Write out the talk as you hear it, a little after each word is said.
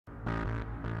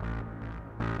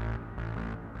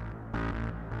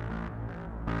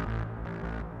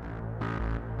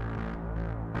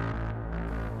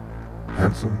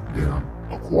Hansen Dam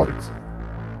Aquatic Center.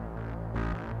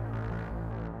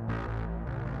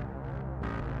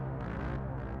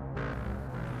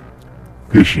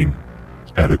 Fishing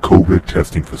at a COVID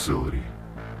testing facility.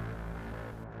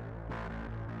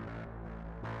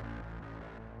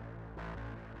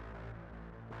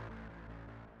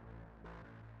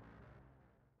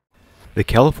 The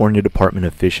California Department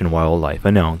of Fish and Wildlife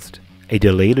announced a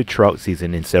delayed trout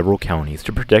season in several counties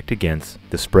to protect against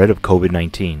the spread of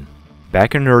COVID-19.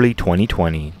 Back in early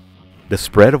 2020, the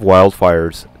spread of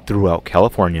wildfires throughout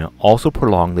California also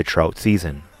prolonged the trout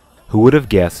season. Who would have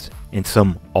guessed in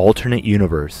some alternate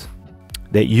universe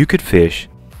that you could fish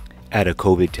at a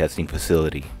COVID testing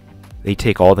facility? They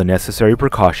take all the necessary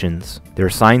precautions. There are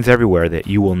signs everywhere that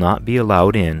you will not be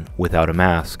allowed in without a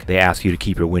mask. They ask you to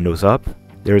keep your windows up.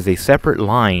 There is a separate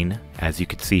line, as you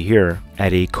can see here,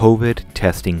 at a COVID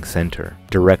testing center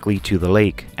directly to the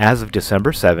lake. As of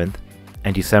December 7th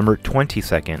and December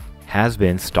 22nd has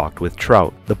been stocked with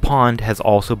trout. The pond has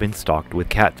also been stocked with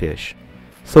catfish.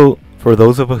 So for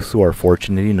those of us who are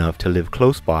fortunate enough to live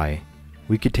close by,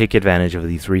 we could take advantage of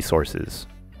these resources.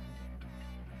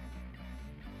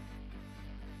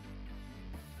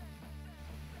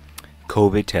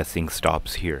 COVID testing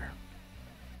stops here.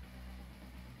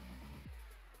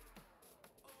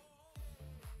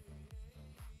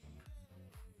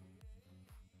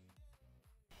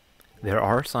 There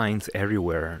are signs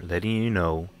everywhere letting you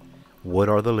know what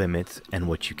are the limits and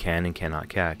what you can and cannot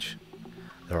catch.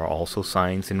 There are also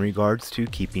signs in regards to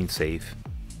keeping safe.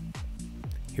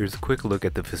 Here's a quick look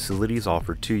at the facilities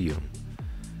offered to you.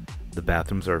 The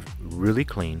bathrooms are really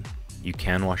clean. You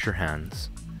can wash your hands.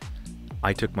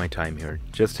 I took my time here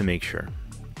just to make sure.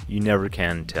 You never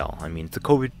can tell. I mean, it's a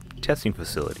COVID testing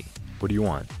facility. What do you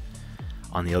want?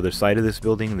 On the other side of this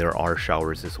building, there are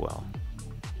showers as well.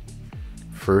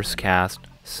 First cast,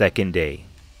 second day.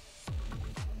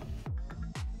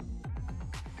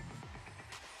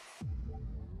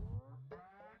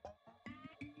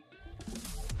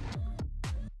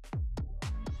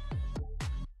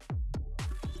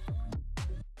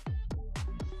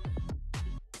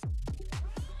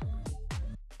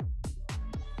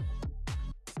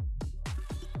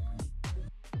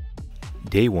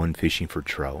 Day one fishing for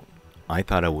trout. I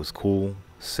thought I was cool,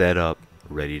 set up,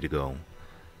 ready to go.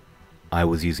 I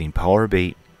was using power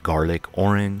bait, garlic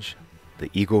orange, the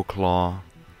Eagle Claw,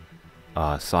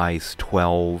 size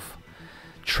 12,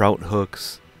 trout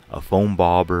hooks, a foam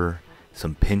bobber,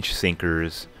 some pinch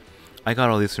sinkers. I got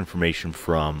all this information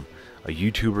from a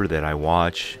YouTuber that I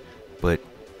watch, but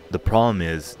the problem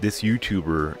is this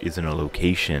YouTuber is in a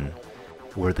location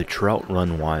where the trout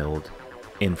run wild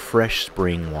in fresh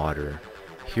spring water.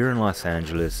 Here in Los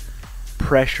Angeles,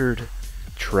 pressured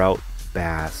trout,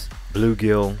 bass,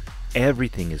 bluegill,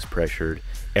 everything is pressured.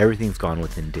 Everything's gone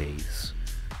within days.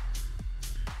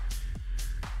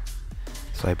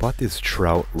 So I bought this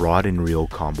trout rod and reel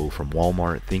combo from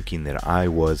Walmart thinking that I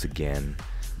was again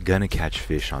gonna catch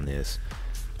fish on this.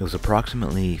 It was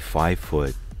approximately 5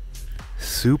 foot,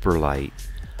 super light.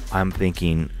 I'm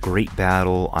thinking great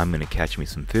battle, I'm gonna catch me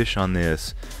some fish on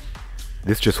this.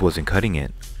 This just wasn't cutting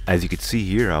it. As you can see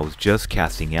here, I was just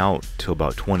casting out to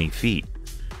about 20 feet.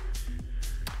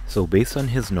 So based on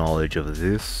his knowledge of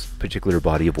this particular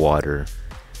body of water,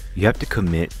 you have to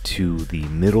commit to the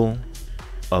middle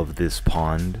of this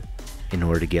pond in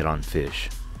order to get on fish.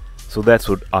 So that's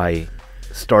what I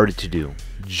started to do.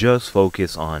 Just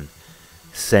focus on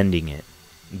sending it,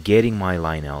 getting my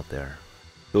line out there.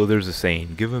 So there's a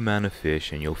saying, give a man a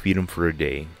fish and you'll feed him for a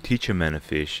day. Teach a man a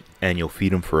fish and you'll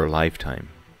feed him for a lifetime.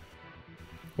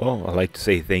 Well, I'd like to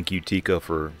say thank you, Tika,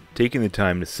 for taking the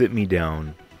time to sit me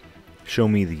down, show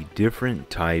me the different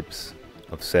types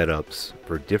of setups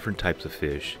for different types of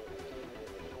fish,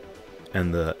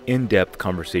 and the in-depth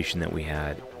conversation that we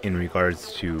had in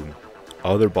regards to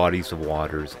other bodies of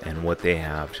waters and what they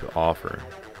have to offer.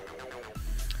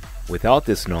 Without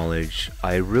this knowledge,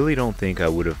 I really don't think I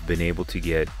would have been able to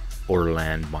get or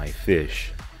land my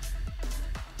fish.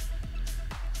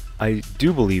 I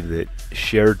do believe that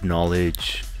shared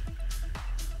knowledge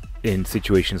in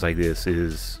situations like this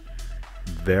is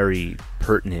very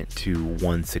pertinent to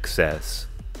one's success.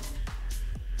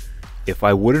 If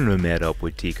I wouldn't have met up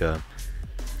with Tika,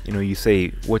 you know, you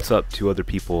say what's up to other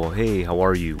people, hey, how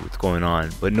are you, what's going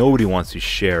on, but nobody wants to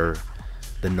share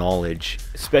the knowledge,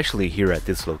 especially here at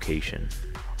this location.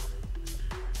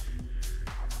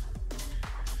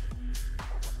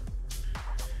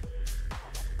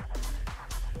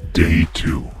 Day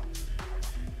 2.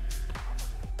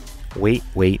 Wait.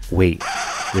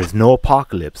 There's no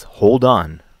apocalypse. Hold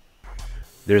on.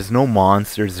 There's no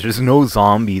monsters. There's no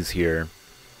zombies here.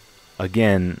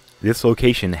 Again, This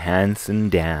location, Hansen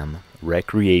Dam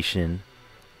Recreation,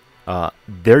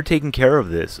 they're taking care of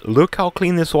this. Look how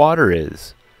clean this water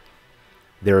is.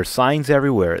 There are signs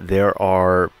everywhere. There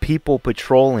are people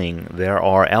patrolling. There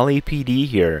are LAPD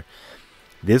here.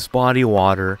 This body of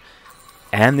water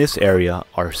and this area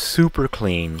are super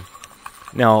clean.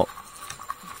 Now,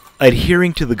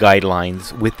 adhering to the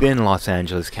guidelines within Los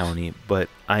Angeles County, but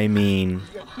I mean,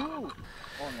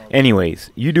 anyways,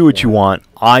 you do what you want.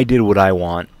 I did what I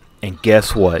want, and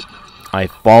guess what? I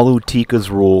followed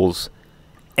Tika's rules,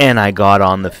 and I got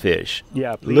on the fish.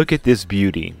 Yeah, please. Look at this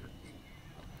beauty.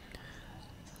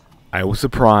 I was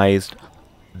surprised.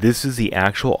 This is the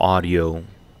actual audio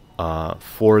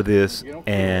for this,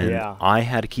 and Yeah. I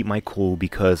had to keep my cool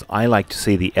because I like to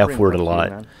say the F word a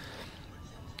lot,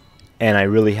 and I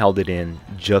really held it in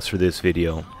just for this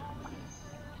video.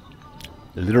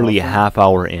 Literally a half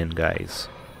hour in, guys.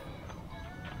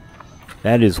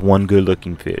 That is one good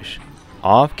looking fish.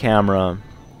 Off camera,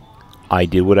 I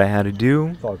did what I had to do.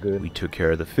 It's all good. We took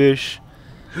care of the fish,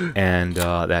 and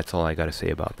that's all I got to say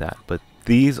about that. But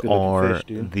these Good looking are fish,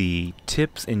 dude. the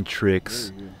tips and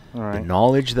tricks, All the right.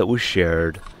 knowledge that was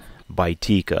shared by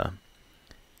Tika.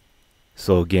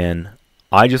 So again,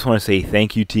 I just want to say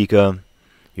thank you, Tika.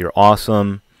 You're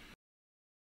awesome.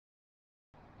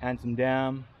 Hansen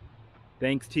Dam.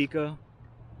 Thanks, Tika,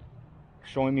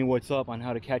 showing me what's up on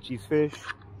how to catch these fish.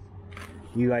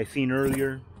 You guys seen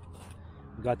earlier,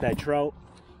 we got that trout.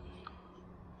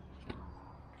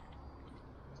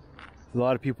 There's a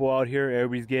lot of people out here.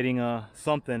 Everybody's getting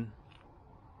something.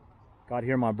 Got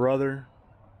here my brother,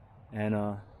 and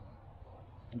I'm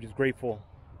just grateful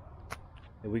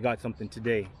that we got something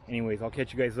today. Anyways, I'll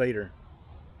catch you guys later.